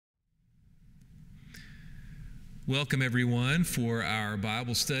Welcome everyone for our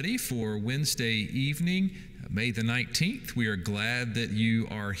Bible study for Wednesday evening, May the 19th. We are glad that you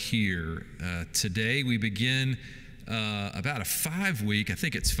are here. Today we begin about a 5 week, I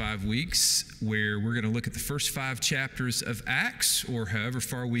think it's 5 weeks, where we're going to look at the first 5 chapters of Acts, or however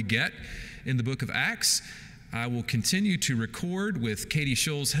far we get in the book of Acts. I will continue to record with Katie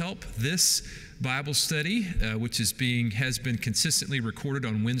Scholl's help this Bible study, which has been consistently recorded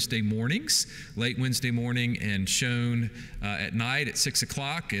on Wednesday mornings, late Wednesday morning, and shown at night at 6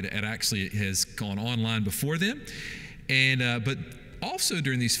 o'clock. It actually has gone online before then. But also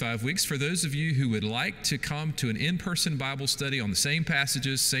during these 5 weeks, for those of you who would like to come to an in-person Bible study on the same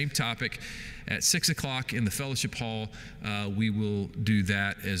passages, same topic, at 6 o'clock in the fellowship hall, we will do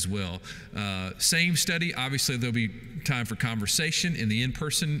that as well. Same study, obviously there'll be time for conversation in the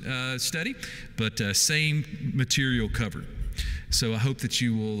in-person study, but same material covered. So I hope that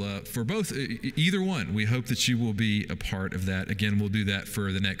you will, for both, either one, we hope that you will be a part of that. Again, we'll do that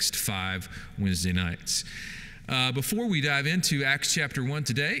for the next 5 Wednesday nights. Before we dive into Acts chapter 1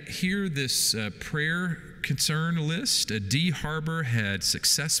 today, hear this prayer concern list. Dee Harbor had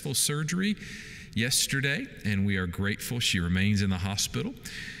successful surgery yesterday, and we are grateful. She remains in the hospital.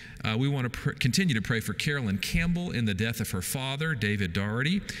 We want to continue to pray for Carolyn Campbell in the death of her father, David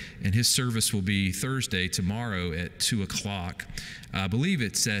Doherty, and his service will be Thursday, tomorrow at 2 o'clock. I believe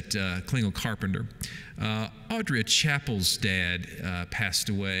it's at Klingel Carpenter. Audria Chappell's dad passed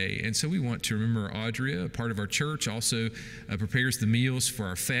away, and so we want to remember Audria. A part of our church also prepares the meals for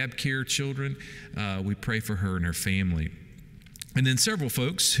our Fab Care children. We pray for her and her family. And then several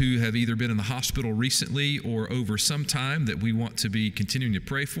folks who have either been in the hospital recently or over some time that we want to be continuing to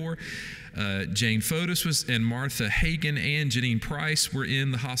pray for. Jane Fotis and Martha Hagan and Janine Price were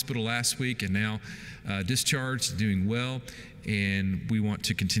in the hospital last week and now discharged, doing well. And we want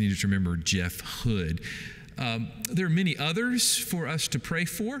to continue to remember Jeff Hood. There are many others for us to pray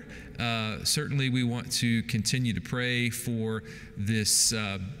for. Certainly we want to continue to pray for this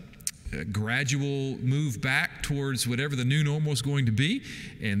gradual move back towards whatever the new normal is going to be.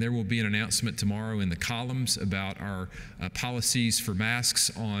 And there will be an announcement tomorrow in the columns about our policies for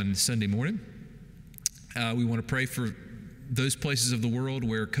masks on Sunday morning. We want to pray for those places of the world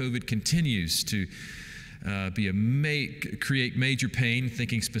where COVID continues to create major pain,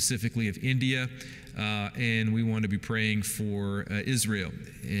 thinking specifically of India. And we want to be praying for Israel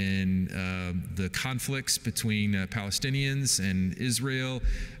and the conflicts between Palestinians and Israel,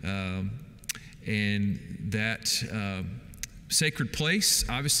 and that sacred place,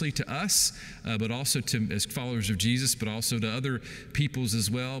 obviously to us, but also to as followers of Jesus, but also to other peoples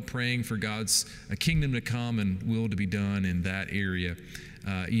as well, praying for God's kingdom to come and will to be done in that area,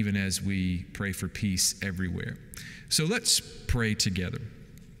 even as we pray for peace everywhere. So let's pray together.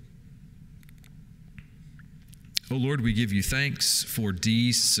 Oh Lord, we give you thanks for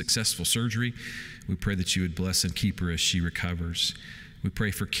Dee's successful surgery. We pray that you would bless and keep her as she recovers. We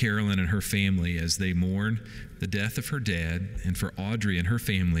pray for Carolyn and her family as they mourn the death of her dad, and for Audrey and her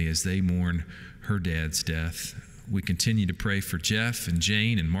family as they mourn her dad's death. We continue to pray for Jeff and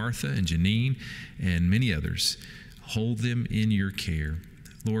Jane and Martha and Janine and many others. Hold them in your care.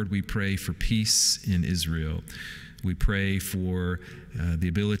 Lord, we pray for peace in Israel. We pray for the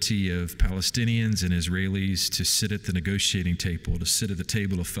ability of Palestinians and Israelis to sit at the negotiating table, to sit at the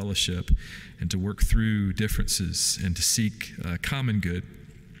table of fellowship, and to work through differences and to seek common good.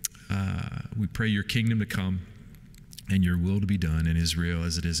 We pray your kingdom to come and your will to be done in Israel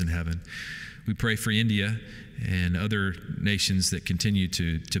as it is in heaven. We pray for India and other nations that continue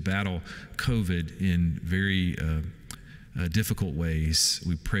to battle COVID in very difficult ways.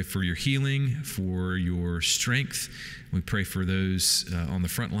 We pray for your healing, for your strength. We pray for those on the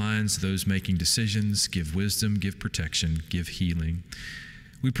front lines, those making decisions. Give wisdom, give protection, give healing.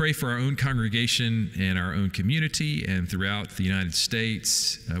 We pray for our own congregation and our own community and throughout the United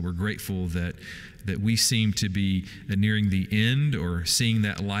States. We're grateful that we seem to be nearing the end or seeing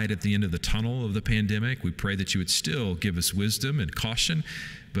that light at the end of the tunnel of the pandemic. We pray that you would still give us wisdom and caution,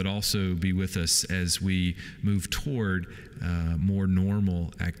 but also be with us as we move toward more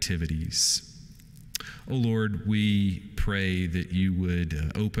normal activities. Oh Lord, we pray that you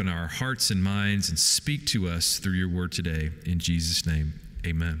would open our hearts and minds and speak to us through your word today. In Jesus' name,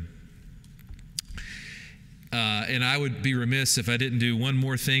 amen. And I would be remiss if I didn't do one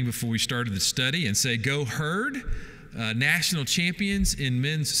more thing before we started the study and say, go Herd. National champions in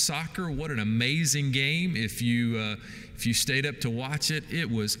men's soccer. What an amazing game. If you stayed up to watch it,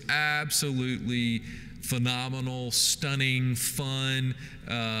 it was absolutely phenomenal, stunning, fun.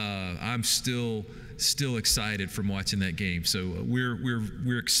 I'm still still excited from watching that game. So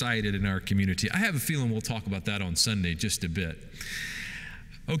we're excited in our community. I have a feeling we'll talk about that on Sunday just a bit.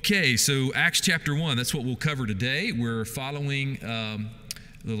 Okay, so Acts chapter 1, that's what we'll cover today. We're following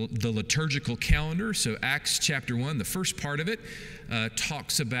the liturgical calendar. So Acts chapter 1, the first part of it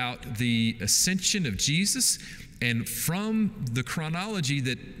talks about the ascension of Jesus. And from the chronology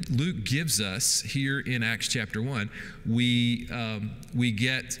that Luke gives us here in Acts chapter 1, we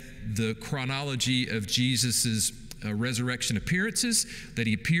get the chronology of Jesus's resurrection appearances, that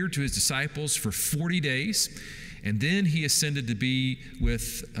he appeared to his disciples for 40 days, and then he ascended to be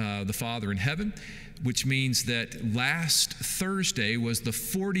with the Father in heaven, which means that last Thursday was the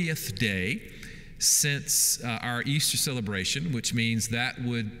 40th day since our Easter celebration, which means that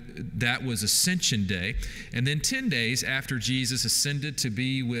was Ascension Day. And then 10 days after Jesus ascended to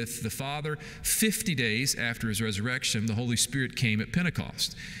be with the Father, 50 days after his resurrection, the Holy Spirit came at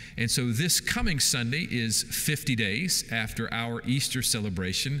Pentecost. And so this coming Sunday is 50 days after our Easter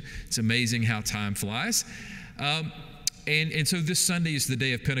celebration. It's amazing how time flies. And so this Sunday is the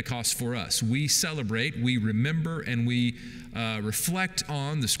day of Pentecost for us. We celebrate, we remember, and we reflect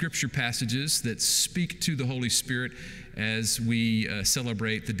on the scripture passages that speak to the Holy Spirit as we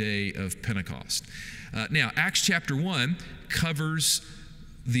celebrate the day of Pentecost. Now, Acts chapter 1 covers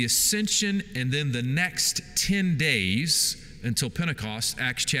the ascension and then the next 10 days until Pentecost.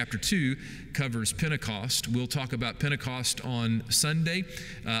 Acts chapter 2 covers Pentecost. We'll talk about Pentecost on Sunday.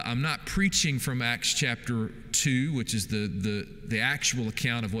 I'm not preaching from Acts chapter 2, which is the actual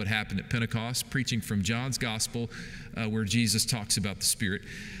account of what happened at Pentecost, preaching from John's Gospel, where Jesus talks about the Spirit.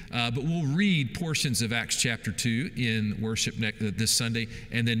 But we'll read portions of Acts chapter 2 in worship this Sunday,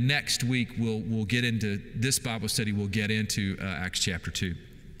 and then next week we'll get into this Bible study. We'll get into Acts chapter 2.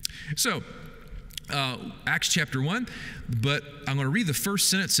 So, Acts chapter 1, but I'm going to read the first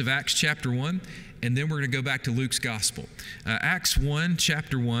sentence of Acts chapter 1, and then we're going to go back to Luke's gospel. Acts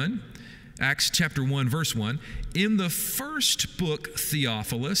chapter 1, verse 1. In the first book,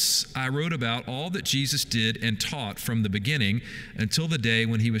 Theophilus, I wrote about all that Jesus did and taught from the beginning until the day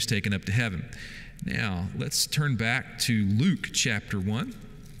when he was taken up to heaven. Now, let's turn back to Luke chapter 1,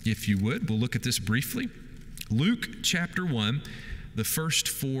 if you would. We'll look at this briefly. Luke chapter 1, the first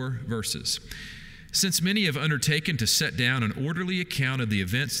 4 verses. Since many have undertaken to set down an orderly account of the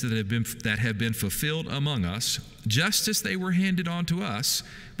events that have been fulfilled among us, just as they were handed on to us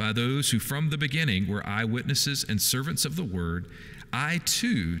by those who from the beginning were eyewitnesses and servants of the word, I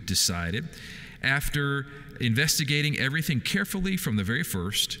too decided, after investigating everything carefully from the very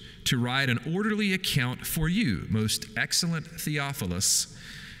first, to write an orderly account for you, most excellent Theophilus,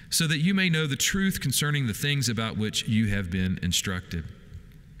 so that you may know the truth concerning the things about which you have been instructed.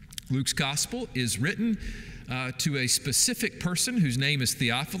 Luke's gospel is written to a specific person whose name is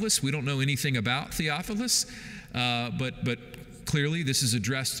Theophilus. We don't know anything about Theophilus, but clearly this is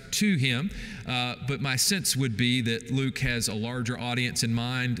addressed to him. But my sense would be that Luke has a larger audience in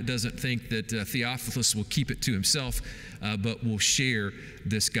mind, doesn't think that Theophilus will keep it to himself, but will share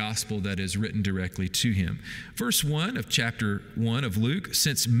this gospel that is written directly to him. Verse 1 of chapter 1 of Luke,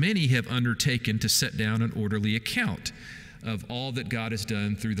 since many have undertaken to set down an orderly account of all that God has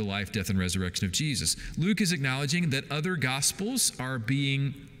done through the life, death, and resurrection of Jesus. Luke is acknowledging that other gospels are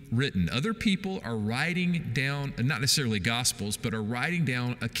being written. Other people are writing down, not necessarily gospels, but are writing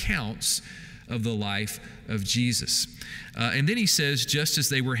down accounts of the life of Jesus. And then he says, just as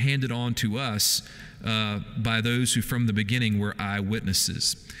they were handed on to us by those who from the beginning were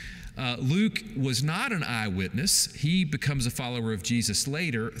eyewitnesses. Luke was not an eyewitness. He becomes a follower of Jesus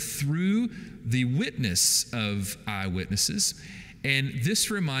later through the witness of eyewitnesses. And this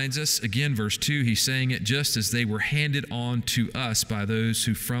reminds us, again, verse 2, he's saying it just as they were handed on to us by those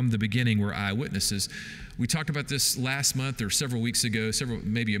who from the beginning were eyewitnesses. We talked about this last month or several weeks ago,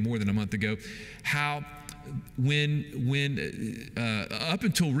 maybe more than a month ago, how when up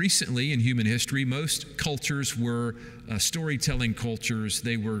until recently in human history, most cultures were storytelling cultures.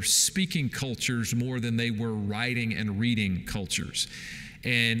 They were speaking cultures more than they were writing and reading cultures.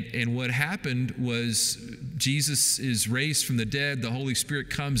 And what happened was Jesus is raised from the dead. The Holy Spirit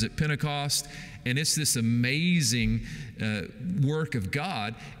comes at Pentecost, and it's this amazing work of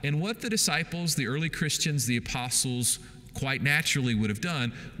God. And what the disciples, the early Christians, the apostles, quite naturally would have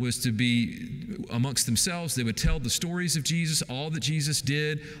done was to be amongst themselves. They would tell the stories of Jesus, all that Jesus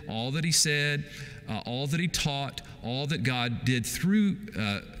did, all that he said, all that he taught, all that God did through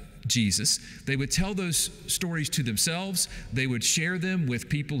Jesus. They would tell those stories to themselves. They would share them with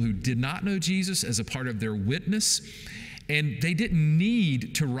people who did not know Jesus as a part of their witness. And they didn't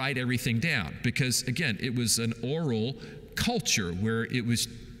need to write everything down because, again, it was an oral culture where it was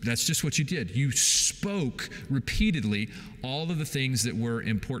that's just what you did. You spoke repeatedly all of the things that were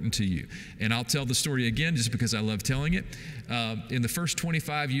important to you. And I'll tell the story again just because I love telling it. In the first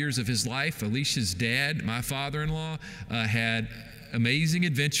 25 years of his life, Alicia's dad, my father-in-law, had amazing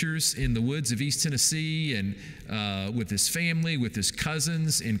adventures in the woods of East Tennessee and with his family, with his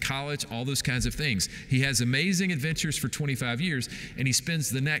cousins in college, all those kinds of things. He has amazing adventures for 25 years, and he spends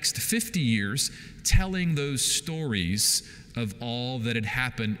the next 50 years telling those stories of all that had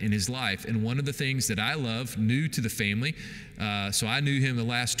happened in his life. And one of the things that I love, new to the family, so I knew him the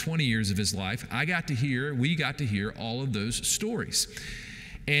last 20 years of his life, we got to hear all of those stories.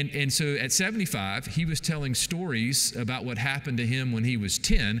 And so at 75, he was telling stories about what happened to him when he was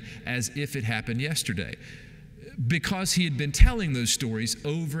 10 as if it happened yesterday, because he had been telling those stories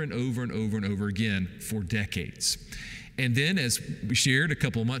over and over and over and over again for decades. And then, as we shared a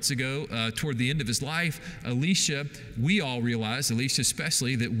couple of months ago, toward the end of his life, Alicia, we all realized, Alicia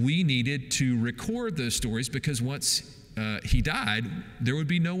especially, that we needed to record those stories because once he died, there would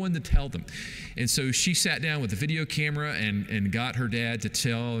be no one to tell them. And so she sat down with a video camera and got her dad to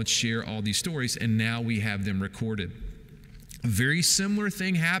tell and share all these stories, and now we have them recorded. A very similar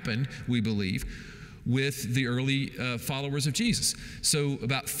thing happened, we believe, with the early followers of Jesus. So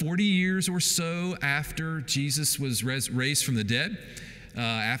about 40 years or so after Jesus was raised from the dead,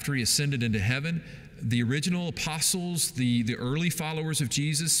 after he ascended into heaven, the original apostles, the early followers of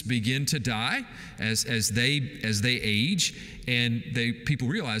Jesus, begin to die as they age, and people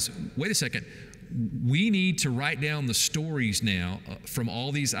realize, wait a second, we need to write down the stories now from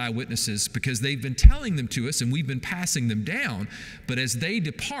all these eyewitnesses because they've been telling them to us and we've been passing them down. But as they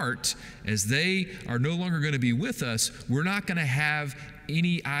depart, as they are no longer going to be with us, we're not going to have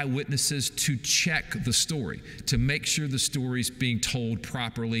any eyewitnesses to check the story, to make sure the story's being told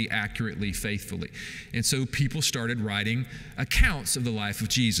properly, accurately, faithfully. And so people started writing accounts of the life of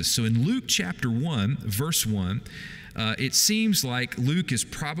Jesus. So in Luke chapter 1, verse 1, it seems like Luke is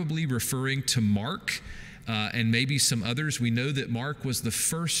probably referring to Mark and maybe some others. We know that Mark was the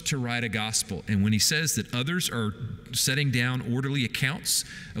first to write a gospel. And when he says that others are setting down orderly accounts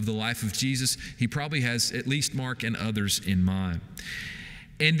of the life of Jesus, he probably has at least Mark and others in mind.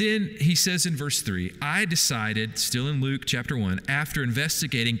 And then he says in verse 3, I decided, still in Luke chapter 1, after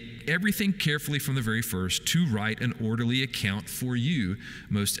investigating everything carefully from the very first, to write an orderly account for you,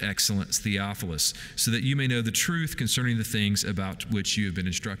 most excellent Theophilus, so that you may know the truth concerning the things about which you have been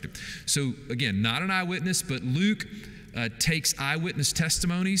instructed. So again, not an eyewitness, but Luke takes eyewitness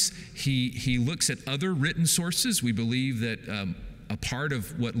testimonies. He looks at other written sources. We believe that a part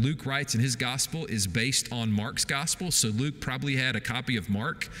of what Luke writes in his gospel is based on Mark's gospel. So Luke probably had a copy of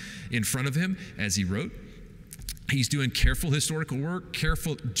Mark in front of him as he wrote. He's doing careful historical work,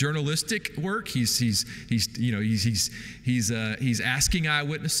 careful journalistic work. He's asking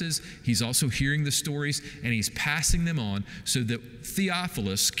eyewitnesses. He's also hearing the stories, and he's passing them on so that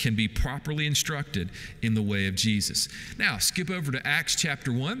Theophilus can be properly instructed in the way of Jesus. Now, skip over to Acts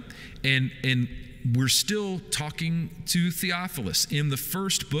chapter 1, and we're still talking to Theophilus. In the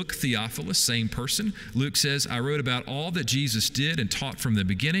first book, Theophilus, same person, Luke says, I wrote about all that Jesus did and taught from the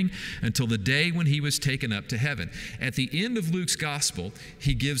beginning until the day when he was taken up to heaven. At the end of Luke's gospel,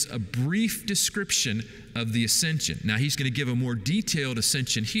 he gives a brief description of the ascension. Now, he's going to give a more detailed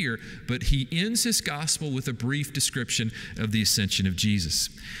ascension here, but he ends his gospel with a brief description of the ascension of Jesus.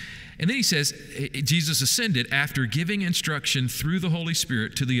 And then he says, Jesus ascended after giving instruction through the Holy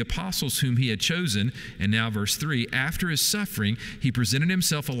Spirit to the apostles whom he had chosen. And now verse 3, after his suffering, he presented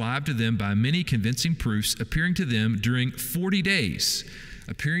himself alive to them by many convincing proofs, appearing to them during 40 days.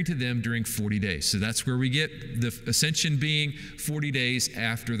 Appearing to them during 40 days. So that's where we get the ascension being 40 days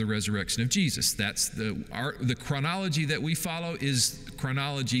after the resurrection of Jesus. That's the chronology that we follow is the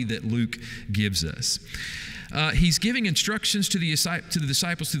chronology that Luke gives us. He's giving instructions to the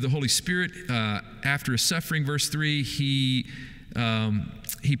disciples through the Holy Spirit. After his suffering, verse 3, he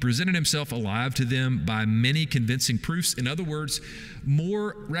presented himself alive to them by many convincing proofs. In other words,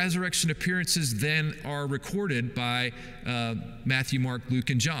 more resurrection appearances than are recorded by Matthew, Mark, Luke,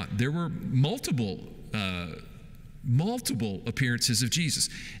 and John. There were multiple appearances of Jesus.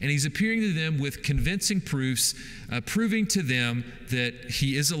 And he's appearing to them with convincing proofs, proving to them that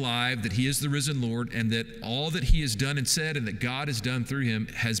he is alive, that he is the risen Lord, and that all that he has done and said and that God has done through him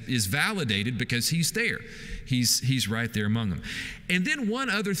is validated because he's there. He's right there among them. And then one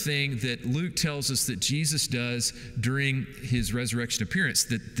other thing that Luke tells us that Jesus does during his resurrection appearance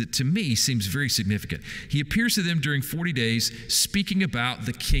that to me seems very significant. He appears to them during 40 days speaking about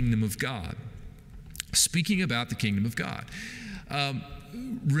the kingdom of God. Speaking about the kingdom of God.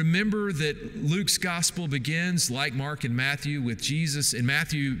 remember that Luke's gospel begins, like Mark and Matthew, with Jesus. In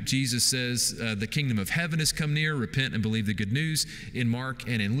Matthew, Jesus says, the kingdom of heaven has come near, repent and believe the good news. In Mark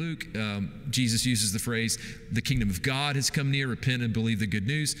and in Luke, Jesus uses the phrase, the kingdom of God has come near, repent and believe the good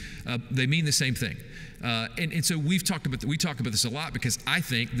news. They mean the same thing. And so we talk about this a lot, because I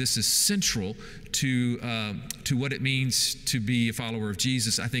think this is central to what it means to be a follower of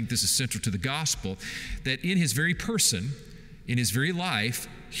Jesus. I think this is central to the gospel, that in his very person, in his very life,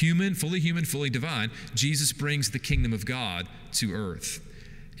 human, fully divine, Jesus brings the kingdom of God to earth.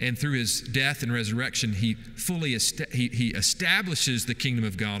 And through his death and resurrection, he establishes the kingdom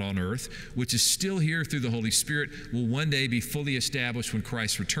of God on earth, which is still here through the Holy Spirit, will one day be fully established when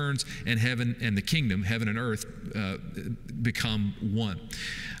Christ returns, and heaven and the kingdom, heaven and earth, become one.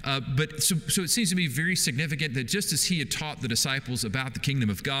 So it seems to me very significant that just as he had taught the disciples about the kingdom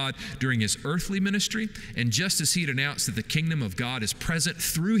of God during his earthly ministry, and just as he had announced that the kingdom of God is present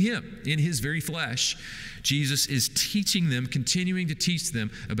through him in his very flesh, Jesus is teaching them, continuing to teach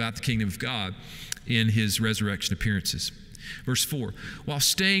them about the kingdom of God in his resurrection appearances. Verse 4, while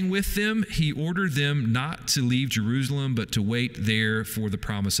staying with them, he ordered them not to leave Jerusalem, but to wait there for the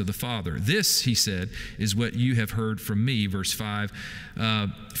promise of the Father. This, he said, is what you have heard from me. Verse 5,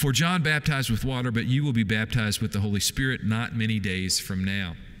 for John baptized with water, but you will be baptized with the Holy Spirit not many days from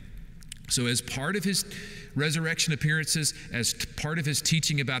now. So as part of his resurrection appearances, as part of his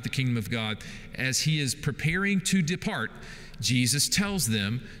teaching about the kingdom of God, as he is preparing to depart, Jesus tells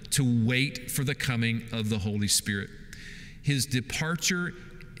them to wait for the coming of the Holy Spirit. His departure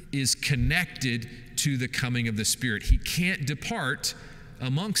is connected to the coming of the Spirit. He can't depart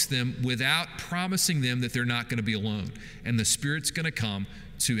amongst them without promising them that they're not going to be alone, and the Spirit's going to come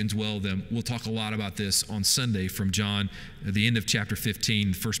to indwell them. We'll talk a lot about this on Sunday from John, the end of chapter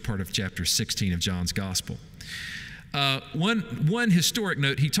 15, first part of chapter 16 of John's Gospel. One historic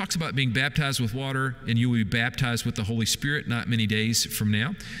note, he talks about being baptized with water, and you will be baptized with the Holy Spirit not many days from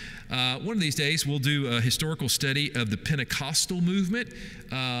now. One of these days, we'll do a historical study of the Pentecostal movement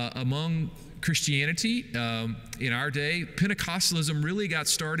among Christianity in our day. Pentecostalism really got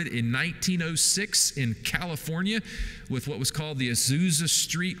started in 1906 in California with what was called the Azusa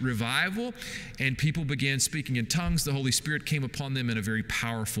Street Revival, and people began speaking in tongues. The Holy Spirit came upon them in a very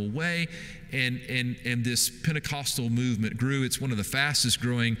powerful way, and this Pentecostal movement grew. It's one of the fastest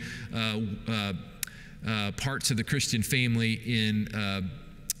growing parts of the Christian family in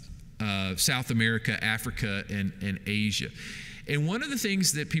South America, Africa, and Asia. And one of the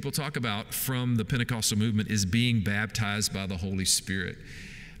things that people talk about from the Pentecostal movement is being baptized by the Holy Spirit.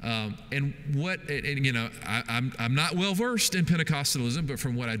 I'm not well versed in Pentecostalism, but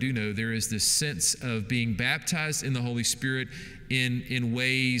from what I do know, there is this sense of being baptized in the Holy Spirit in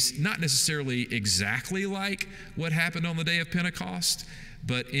ways not necessarily exactly like what happened on the day of Pentecost,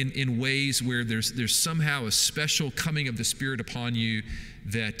 but in ways where there's somehow a special coming of the Spirit upon you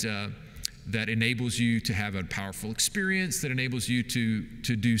that enables you to have a powerful experience, that enables you to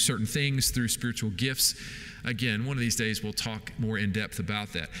do certain things through spiritual gifts. Again, one of these days we'll talk more in depth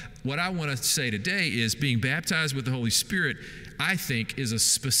about that. What I want to say today is being baptized with the Holy Spirit, I think, is a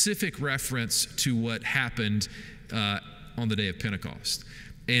specific reference to what happened on the day of Pentecost.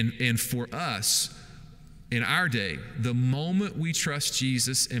 And for us, in our day, the moment we trust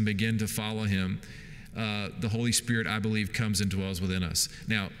Jesus and begin to follow him, the Holy Spirit, I believe, comes and dwells within us.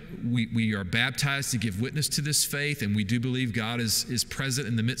 Now, we are baptized to give witness to this faith, and we do believe God is present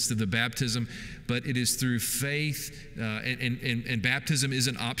in the midst of the baptism, but it is through faith, and baptism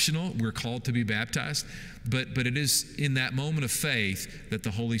isn't optional. We're called to be baptized, but it is in that moment of faith that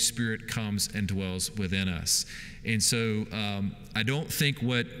the Holy Spirit comes and dwells within us. And so I don't think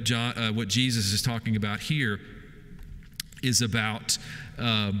what Jesus is talking about here is about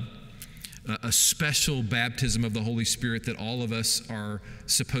a special baptism of the Holy Spirit that all of us are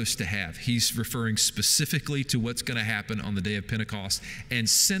supposed to have. He's referring specifically to what's going to happen on the day of Pentecost. And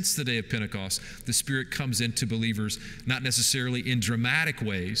since the day of Pentecost, the Spirit comes into believers, not necessarily in dramatic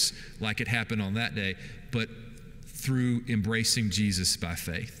ways like it happened on that day, but through embracing Jesus by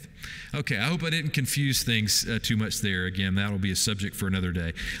faith. Okay, I hope I didn't confuse things too much there. Again, that'll be a subject for another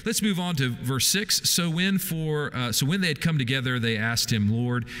day. Let's move on to verse 6. So when they had come together, they asked him,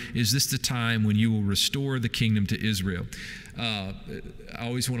 Lord, is this the time when you will restore the kingdom to Israel? I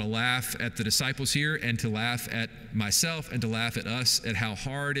always want to laugh at the disciples here, and to laugh at myself, and to laugh at us, at how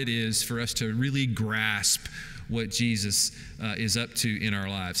hard it is for us to really grasp what Jesus is up to in our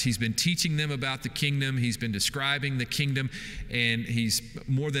lives. He's been teaching them about the kingdom. He's been describing the kingdom, and he's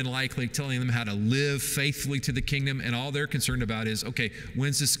more than likely telling them how to live faithfully to the kingdom, and all they're concerned about is, okay,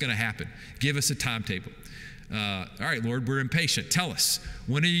 when's this going to happen? Give us a timetable. All right, Lord, we're impatient. Tell us,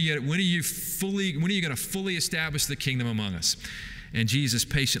 when are you going to fully establish the kingdom among us? And Jesus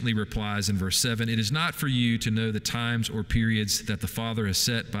patiently replies in verse 7, it is not for you to know the times or periods that the Father has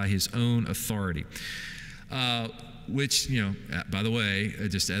set by his own authority. Which, by the way,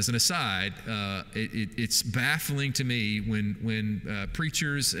 just as an aside, it's baffling to me when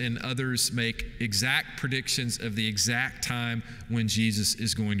preachers and others make exact predictions of the exact time when Jesus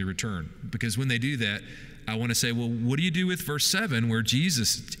is going to return. Because when they do that, I want to say, well, what do you do with verse 7 where it's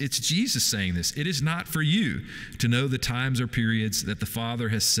Jesus saying this? It is not for you to know the times or periods that the Father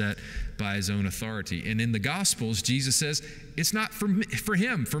has set by his own authority. And in the Gospels, Jesus says, it's not for me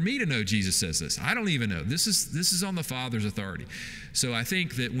to know. Jesus says this. I don't even know. This is on the Father's authority. So I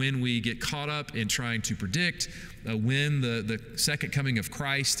think that when we get caught up in trying to predict when the second coming of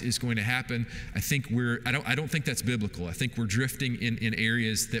Christ is going to happen, I don't think that's biblical. I think we're drifting in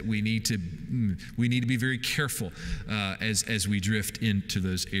areas that we need to be very careful as we drift into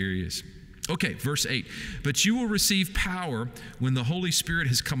those areas. Okay, verse 8. But you will receive power when the Holy Spirit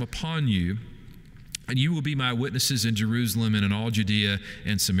has come upon you, and you will be my witnesses in Jerusalem and in all Judea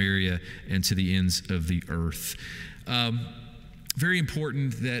and Samaria and to the ends of the earth. Very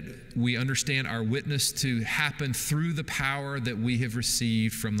important that we understand our witness to happen through the power that we have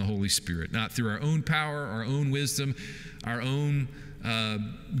received from the Holy Spirit, not through our own power, our own wisdom, our own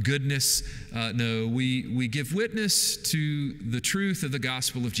goodness. No, we give witness to the truth of the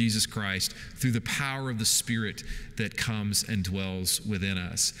gospel of Jesus Christ through the power of the Spirit that comes and dwells within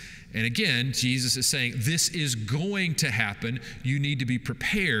us. And again, Jesus is saying, this is going to happen. You need to be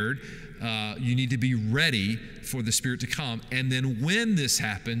prepared. You need to be ready for the Spirit to come. And then when this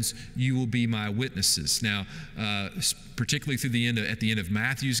happens, you will be my witnesses. Now, particularly at the end of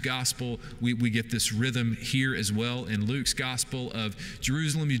Matthew's gospel, we get this rhythm here as well in Luke's gospel of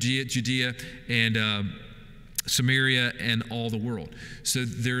Jerusalem, Judea, and Samaria, and all the world. So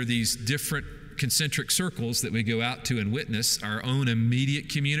there are these different concentric circles that we go out to and witness: our own immediate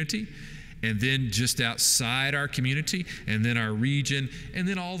community, and then just outside our community, and then our region, and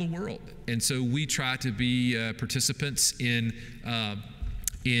then all the world. And so we try to be participants in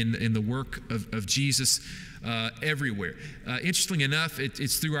the work of Jesus everywhere. Interestingly enough,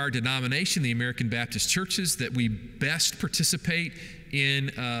 it's through our denomination, the American Baptist Churches, that we best participate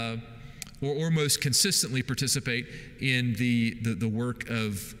in, or most consistently participate in the work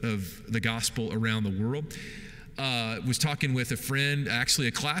of the gospel around the world. Was talking with a friend, actually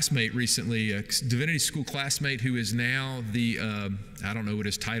a classmate recently, a divinity school classmate who is now I don't know what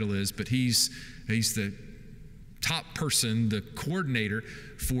his title is, but he's the top person, the coordinator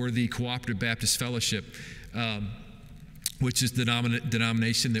for the Cooperative Baptist Fellowship, which is the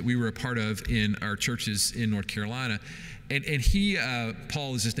denomination that we were a part of in our churches in North Carolina. And he,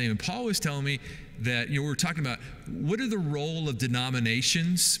 Paul is his name, and Paul was telling me that, we were talking about what are the role of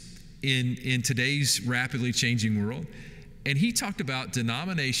denominations in today's rapidly changing world. And he talked about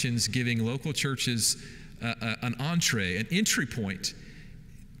denominations giving local churches an entry point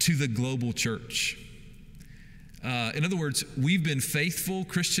to the global church. In other words, we've been faithful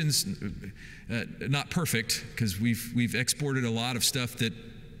Christians, not perfect, because we've exported a lot of stuff that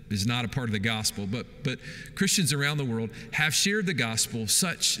is not a part of the gospel, but Christians around the world have shared the gospel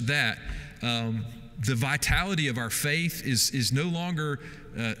such that the vitality of our faith is no longer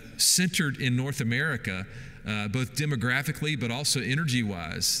centered in North America, both demographically but also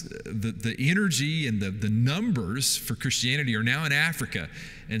energy-wise. The energy and the numbers for Christianity are now in Africa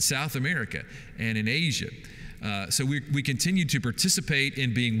and South America and in Asia. So we continue to participate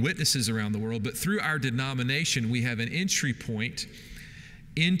in being witnesses around the world, but through our denomination, we have an entry point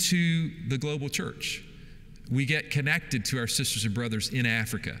into the global church. We get connected to our sisters and brothers in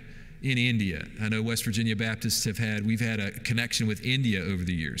Africa, in India. I know West Virginia Baptists we've had a connection with India over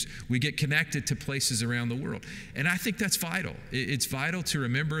the years. We get connected to places around the world. And I think that's vital. It's vital to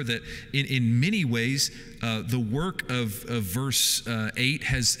remember that in many ways, the work of verse 8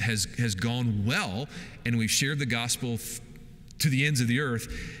 has gone well, and we've shared the gospel to the ends of the earth.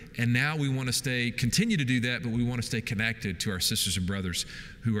 And now we want to continue to do that, but we want to stay connected to our sisters and brothers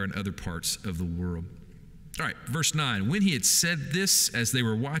who are in other parts of the world. All right, verse 9. When he had said this, as they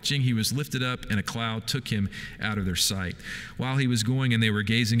were watching, he was lifted up, and a cloud took him out of their sight. While he was going and they were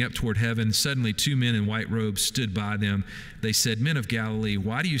gazing up toward heaven, suddenly 2 men in white robes stood by them. They said, "Men of Galilee,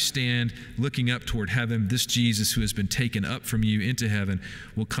 why do you stand looking up toward heaven? This Jesus who has been taken up from you into heaven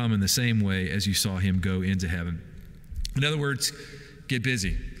will come in the same way as you saw him go into heaven." In other words, get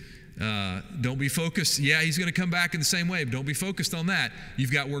busy. Don't be focused. Yeah, he's going to come back in the same way, but don't be focused on that.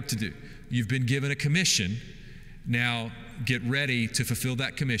 You've got work to do. You've been given a commission. Now get ready to fulfill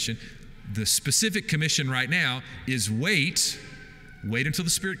that commission. the specific commission right now is wait until the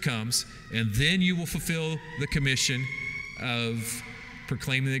Spirit comes, and then you will fulfill the commission of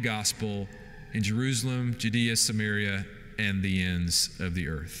proclaiming the gospel in Jerusalem, Judea, Samaria, and the ends of the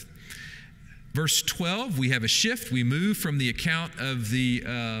earth. Verse 12, we have a shift. We move from the account of the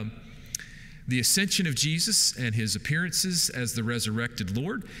ascension of Jesus and his appearances as the resurrected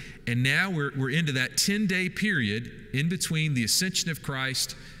Lord, and now we're into that 10-day period in between the ascension of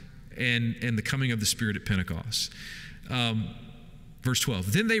Christ and the coming of the Spirit at Pentecost. Verse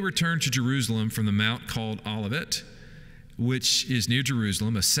 12, then they returned to Jerusalem from the mount called Olivet, which is near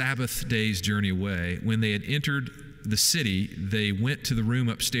Jerusalem, a Sabbath day's journey away. When they had entered the city, they went to the room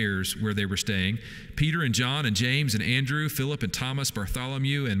upstairs where they were staying. Peter and John and James and Andrew, Philip and Thomas,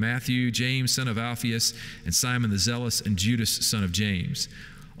 Bartholomew and Matthew, James, son of Alphaeus, and Simon the Zealous, and Judas, son of James.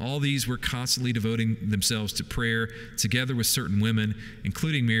 All these were constantly devoting themselves to prayer, together with certain women,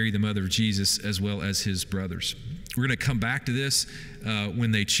 including Mary, the mother of Jesus, as well as his brothers. We're going to come back to this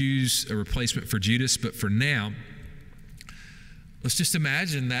when they choose a replacement for Judas, but for now, let's just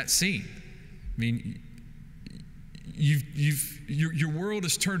imagine that scene. I mean, your world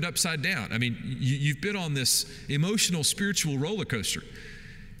is turned upside down. I mean, you've been on this emotional, spiritual roller coaster.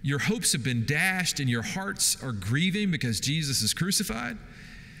 Your hopes have been dashed, and your hearts are grieving because Jesus is crucified.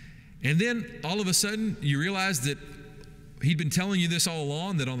 And then all of a sudden, you realize that he'd been telling you this all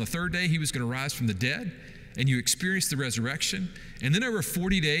along, that on the third day he was going to rise from the dead, and you experience the resurrection. And then over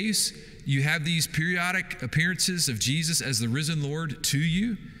 40 days, you have these periodic appearances of Jesus as the risen Lord to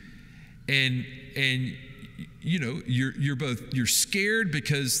you. And you know, you're scared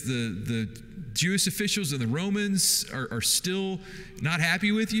because the Jewish officials and the Romans are still not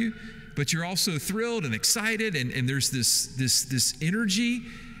happy with you, but you're also thrilled and excited, and there's this energy.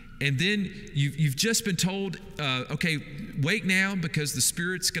 And then you've just been told, okay, wait now, because the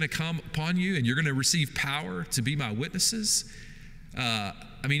Spirit's going to come upon you and you're going to receive power to be my witnesses.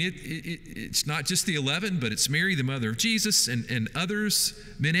 I mean, it's not just the 11, but it's Mary, the mother of Jesus, and others,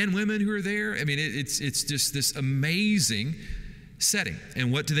 men and women, who are there. I mean, it's just this amazing setting.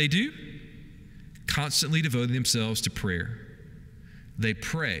 And what do? Constantly devoting themselves to prayer. They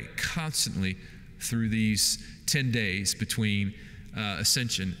pray constantly through these 10 days between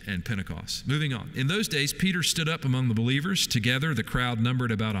Ascension and Pentecost. Moving on. In those days, Peter stood up among the believers. Together, the crowd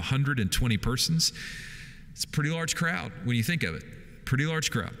numbered about 120 persons. It's a pretty large crowd when you think of it. Pretty large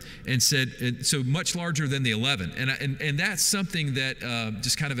crowd. And said, so much larger than the 11. And that's something that,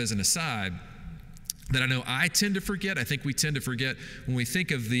 just kind of as an aside, that I know I tend to forget. I think we tend to forget when we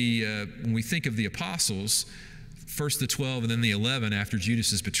think of the apostles, first the 12 and then the 11 after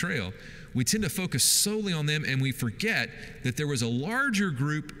Judas's betrayal. We tend to focus solely on them, and we forget that there was a larger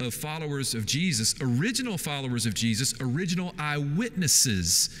group of followers of Jesus, original followers of Jesus, original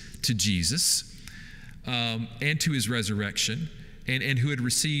eyewitnesses to Jesus and to his resurrection, and who had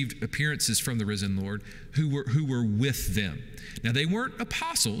received appearances from the risen Lord, who were with them. Now, they weren't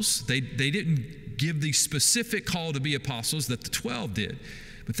apostles. They didn't give the specific call to be apostles that the 12 did.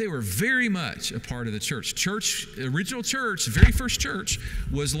 But they were very much a part of the church. Original church, the very first church,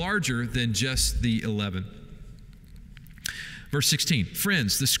 was larger than just the 11. Verse 16,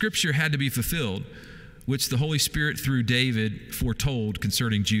 friends, the scripture had to be fulfilled, which the Holy Spirit through David foretold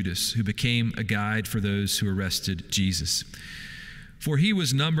concerning Judas, who became a guide for those who arrested Jesus. For he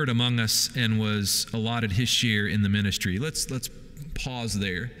was numbered among us and was allotted his share in the ministry. Let's pause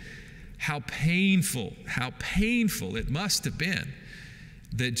there. How painful it must have been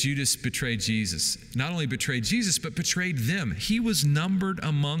that Judas betrayed Jesus. Not only betrayed Jesus, but betrayed them. He was numbered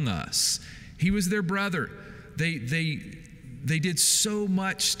among us. He was their brother. They did so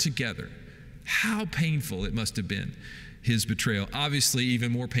much together. How painful it must have been, his betrayal. Obviously,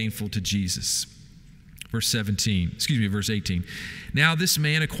 even more painful to Jesus. Verse 18. Now this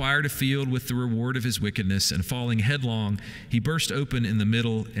man acquired a field with the reward of his wickedness, and falling headlong, he burst open in the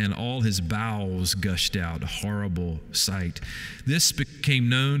middle, and all his bowels gushed out. A horrible sight. This became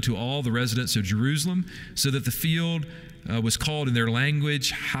known to all the residents of Jerusalem, so that the field was called in their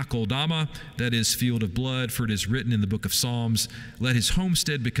language Hakeldama, that is, field of blood, for it is written in the book of Psalms, let his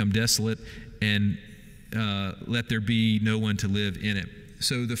homestead become desolate, and let there be no one to live in it.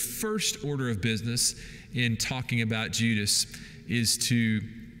 So the first order of business in talking about Judas is to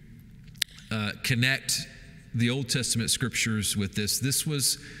connect the Old Testament scriptures with this. This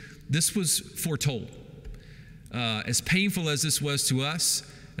was foretold. As painful as this was to us,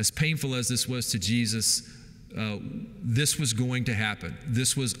 as painful as this was to Jesus, this was going to happen.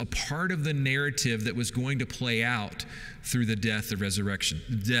 This was a part of the narrative that was going to play out through the death, the resurrection,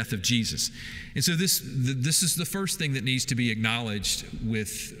 the death of Jesus. And so this is the first thing that needs to be acknowledged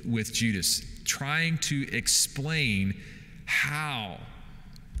with Judas, trying to explain how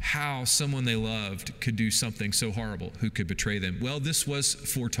someone they loved could do something so horrible, who could betray them. Well, this was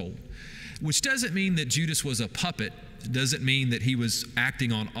foretold, which doesn't mean that Judas was a puppet. It doesn't mean that he was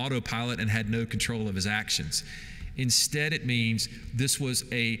acting on autopilot and had no control of his actions. Instead, it means this was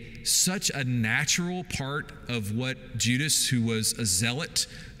such a natural part of what Judas, who was a zealot,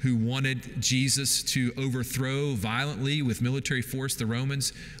 who wanted Jesus to overthrow violently with military force the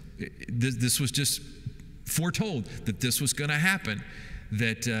Romans. This was just foretold that this was going to happen,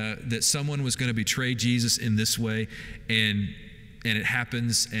 that someone was going to betray Jesus in this way, and it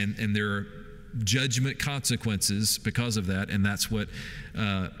happens, and there are judgment consequences because of that, and that's what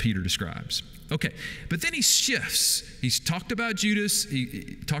Peter describes. Okay, but then he shifts. He's talked about Judas,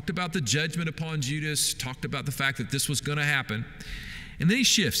 he talked about the judgment upon Judas, talked about the fact that this was going to happen, and then he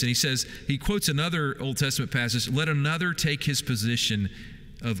shifts and he says, he quotes another Old Testament passage, "Let another take his position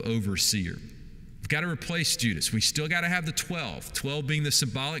of overseer." We've got to replace Judas. We still got to have the 12, 12 being the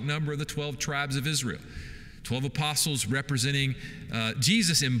symbolic number of the 12 tribes of Israel. 12 apostles representing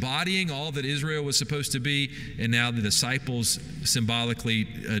Jesus, embodying all that Israel was supposed to be, and now the disciples symbolically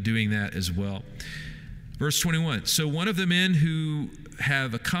doing that as well. Verse 21, "So one of the men who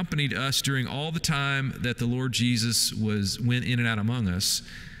have accompanied us during all the time that the Lord Jesus went in and out among us,"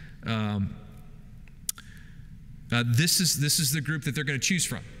 this is the group that they're going to choose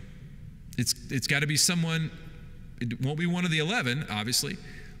from. It's got to be someone. It won't be one of the 11, obviously,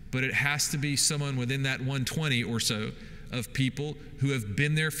 but it has to be someone within that 120 or so of people who have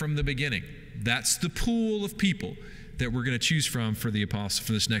been there from the beginning. That's the pool of people that we're going to choose from for the apostle,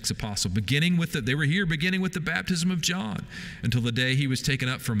 for this next apostle. They were here beginning with the baptism of John until the day he was taken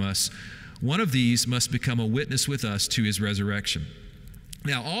up from us. One of these must become a witness with us to his resurrection.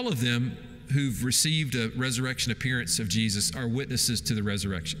 Now, all of them who've received a resurrection appearance of Jesus are witnesses to the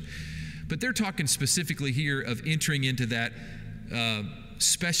resurrection. But they're talking specifically here of entering into that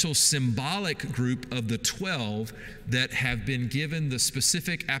special symbolic group of the 12 that have been given the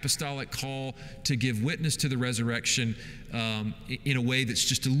specific apostolic call to give witness to the resurrection in a way that's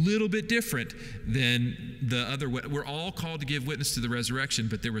just a little bit different than the other way. We're all called to give witness to the resurrection,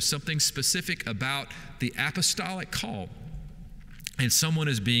 but there was something specific about the apostolic call, and someone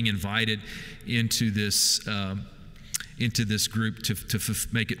is being invited into this group to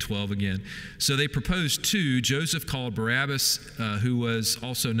make it 12 again. So they proposed two. Joseph called Barabbas, who was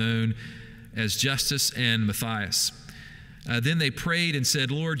also known as Justus, and Matthias. Then they prayed and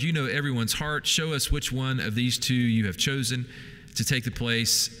said, "Lord, you know everyone's heart. Show us which one of these two you have chosen to take the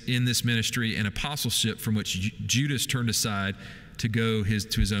place in this ministry and apostleship from which Judas turned aside to go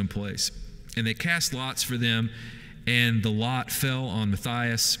to his own place." And they cast lots for them, and the lot fell on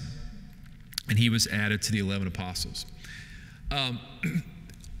Matthias, and he was added to the 11 apostles.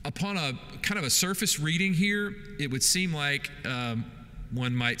 Upon a kind of a surface reading here, it would seem like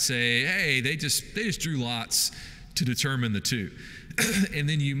one might say, hey, they just drew lots to determine the two. And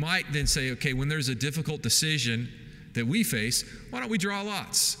then you might then say, okay, when there's a difficult decision that we face, why don't we draw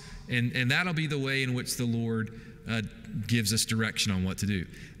lots? And that'll be the way in which the Lord gives us direction on what to do.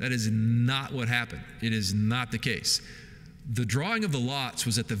 That is not what happened. It is not the case. The drawing of the lots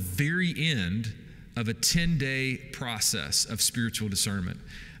was at the very end of a 10-day process of spiritual discernment.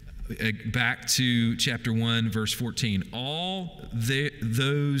 Back to chapter 1, verse 14. They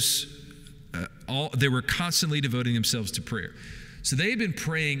were constantly devoting themselves to prayer. So they had been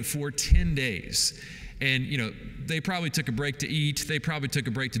praying for 10 days. And, they probably took a break to eat. They probably took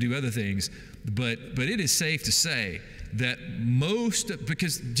a break to do other things. But it is safe to say that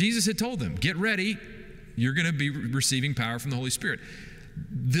because Jesus had told them, get ready, you're going to be receiving power from the Holy Spirit.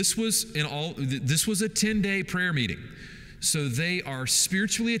 This was a 10-day prayer meeting. So they are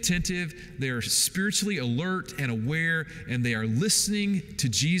spiritually attentive, they are spiritually alert and aware, and they are listening to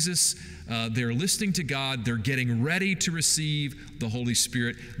Jesus. They're listening to God. They're getting ready to receive the Holy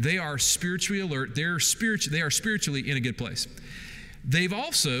Spirit. They are spiritually alert. They are spiritually in a good place. They've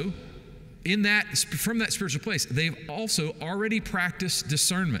also, from that spiritual place, they've also already practiced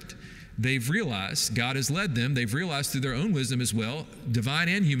discernment. They've realized God has led them. They've realized through their own wisdom as well, divine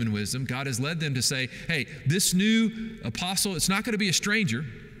and human wisdom, God has led them to say, hey, this new apostle, it's not going to be a stranger.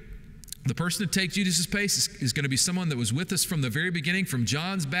 The person that takes Judas' place is going to be someone that was with us from the very beginning, from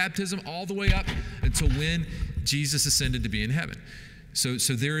John's baptism all the way up until when Jesus ascended to be in heaven. So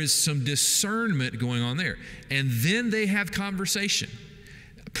there is some discernment going on there. And then they have conversation.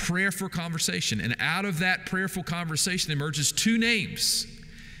 prayerful conversation. And out of that prayerful conversation emerges two names.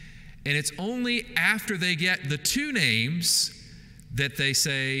 And it's only after they get the two names that they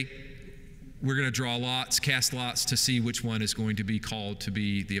say, we're going to draw lots, cast lots to see which one is going to be called to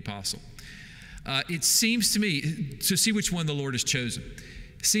be the apostle. It seems to me, to see which one the Lord has chosen,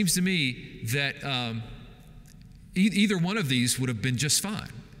 it seems to me that either one of these would have been just fine.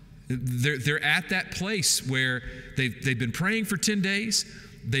 They're at that place where they've been praying for 10 days.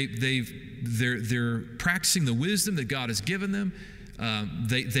 They're practicing the wisdom that God has given them.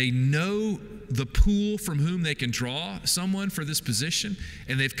 They know the pool from whom they can draw someone for this position,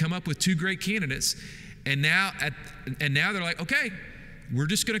 and they've come up with two great candidates. And now they're like, okay, we're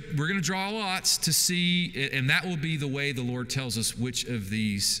gonna draw lots to see, and that will be the way the Lord tells us which of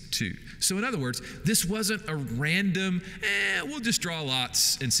these two. So in other words, this wasn't a random, we'll just draw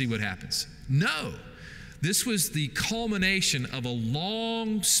lots and see what happens. No, this was the culmination of a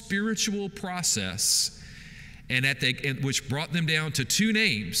long spiritual process, and which brought them down to two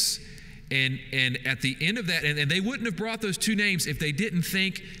names. And at the end of that, and they wouldn't have brought those two names if they didn't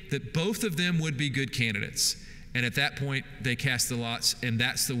think that both of them would be good candidates. And at that point, they cast the lots, and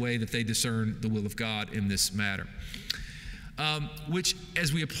that's the way that they discern the will of God in this matter. Which,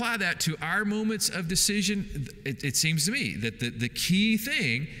 as we apply that to our moments of decision, it seems to me that the key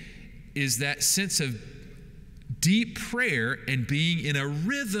thing is that sense of deep prayer and being in a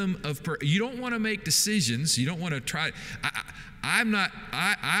rhythm of prayer. You don't want to make decisions. You don't want to try.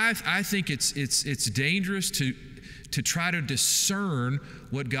 I think it's dangerous to try to discern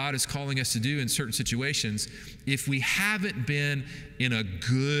what God is calling us to do in certain situations if we haven't been in a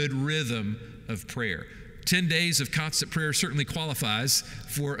good rhythm of prayer. 10 days of constant prayer certainly qualifies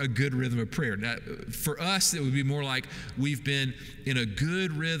for a good rhythm of prayer. Now, for us, it would be more like we've been in a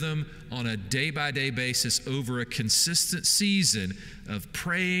good rhythm on a day-by-day basis over a consistent season of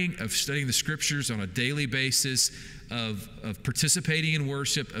praying, of studying the Scriptures on a daily basis, of participating in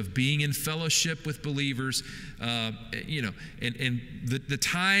worship, of being in fellowship with believers, and the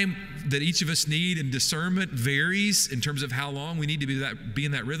time that each of us need in discernment varies in terms of how long we need to be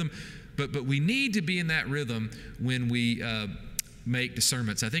in that rhythm. But we need to be in that rhythm when we make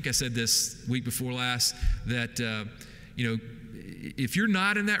discernments. I think I said this week before last that if you're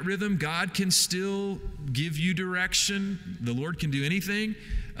not in that rhythm, God can still give you direction. The Lord can do anything,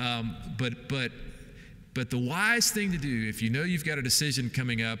 but the wise thing to do, if you know you've got a decision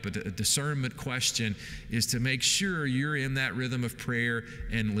coming up, a discernment question, is to make sure you're in that rhythm of prayer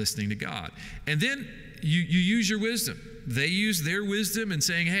and listening to God. And then you use your wisdom. They use their wisdom in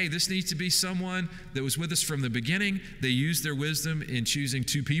saying, hey, this needs to be someone that was with us from the beginning. They use their wisdom in choosing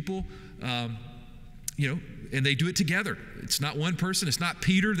two people, and they do it together. It's not one person. It's not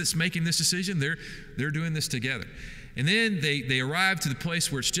Peter that's making this decision. They're doing this together. And then they arrive to the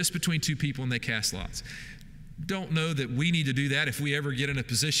place where it's just between two people and they cast lots. Don't know that we need to do that if we ever get in a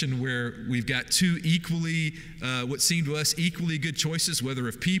position where we've got two equally, what seem to us equally good choices, whether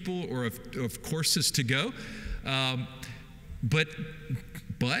of people or of courses to go. But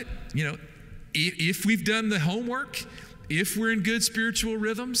if we've done the homework, if we're in good spiritual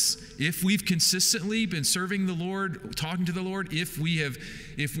rhythms, if we've consistently been serving the Lord, talking to the Lord, if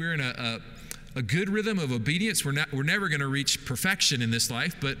we're in a good rhythm of obedience, we're never going to reach perfection in this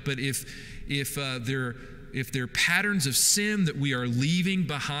life. But if there are patterns of sin that we are leaving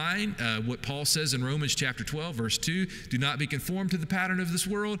behind, what Paul says in Romans chapter 12, verse 2, do not be conformed to the pattern of this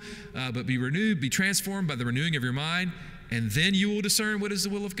world, but be transformed by the renewing of your mind, and then you will discern what is the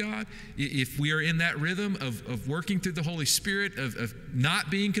will of God. If we are in that rhythm of working through the Holy Spirit, of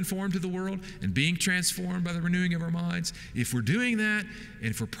not being conformed to the world and being transformed by the renewing of our minds, if we're doing that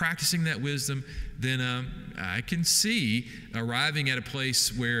and if we're practicing that wisdom, then I can see arriving at a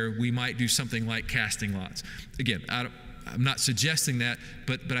place where we might do something like casting lots. Again, I'm not suggesting that,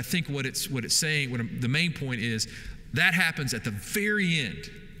 but I think what it's saying, the main point is, that happens at the very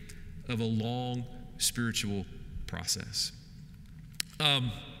end of a long spiritual process.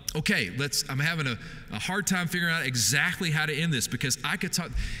 Okay, I'm having a hard time figuring out exactly how to end this, because I could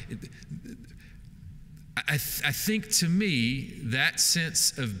talk. I think, to me, that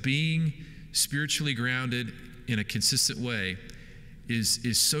sense of being spiritually grounded in a consistent way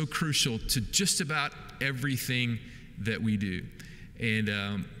is so crucial to just about everything that we do.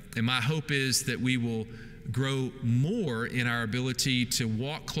 And my hope is that we will grow more in our ability to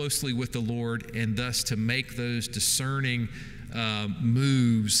walk closely with the Lord, and thus to make those discerning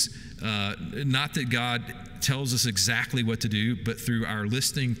moves. Not that God tells us exactly what to do, but through our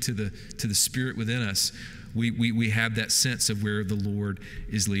listening to the Spirit within us, we have that sense of where the Lord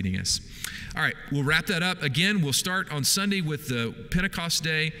is leading us. All right, we'll wrap that up. Again, we'll start on Sunday with the Pentecost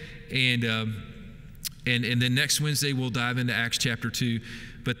Day, and then next Wednesday we'll dive into Acts chapter 2.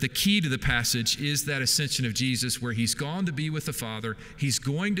 But the key to the passage is that ascension of Jesus, where he's gone to be with the Father. He's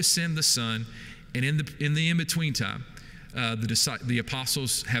going to send the Son, and in the in-between time, the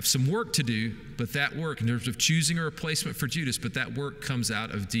apostles have some work to do, but that work, in terms of choosing a replacement for Judas, but that work comes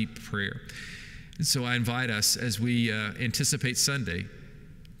out of deep prayer. And so I invite us, as we anticipate Sunday,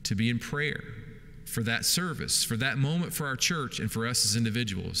 to be in prayer for that service, for that moment for our church and for us as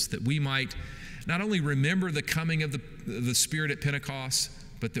individuals, that we might not only remember the coming of the Spirit at Pentecost,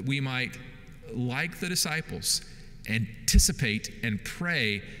 but that we might, like the disciples, anticipate and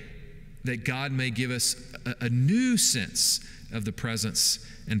pray that God may give us a new sense of the presence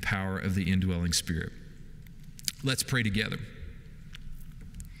and power of the indwelling Spirit. Let's pray together.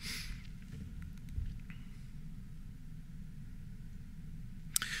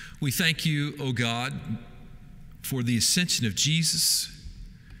 We thank you, O God, for the ascension of Jesus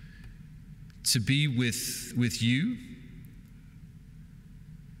to be with you.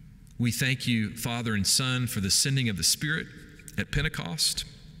 We thank you, Father and Son, for the sending of the Spirit at Pentecost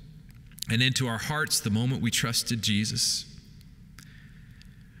and into our hearts the moment we trusted Jesus.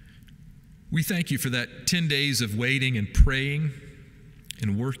 We thank you for that 10 days of waiting and praying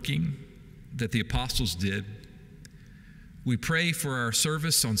and working that the apostles did. We pray for our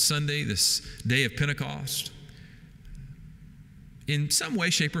service on Sunday, this day of Pentecost, in some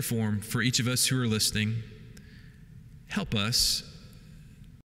way, shape, or form, for each of us who are listening. Help us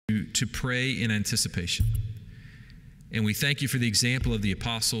to pray in anticipation. And we thank you for the example of the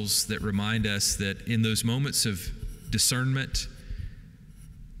apostles that remind us that in those moments of discernment,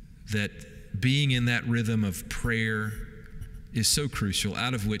 that being in that rhythm of prayer is so crucial,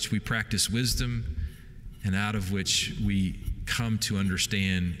 out of which we practice wisdom and out of which we come to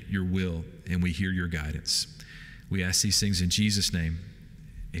understand your will and we hear your guidance. We ask these things in Jesus' name.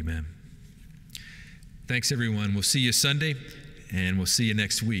 Amen. Thanks, everyone. We'll see you Sunday, and we'll see you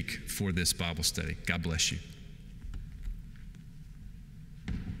next week for this Bible study. God bless you.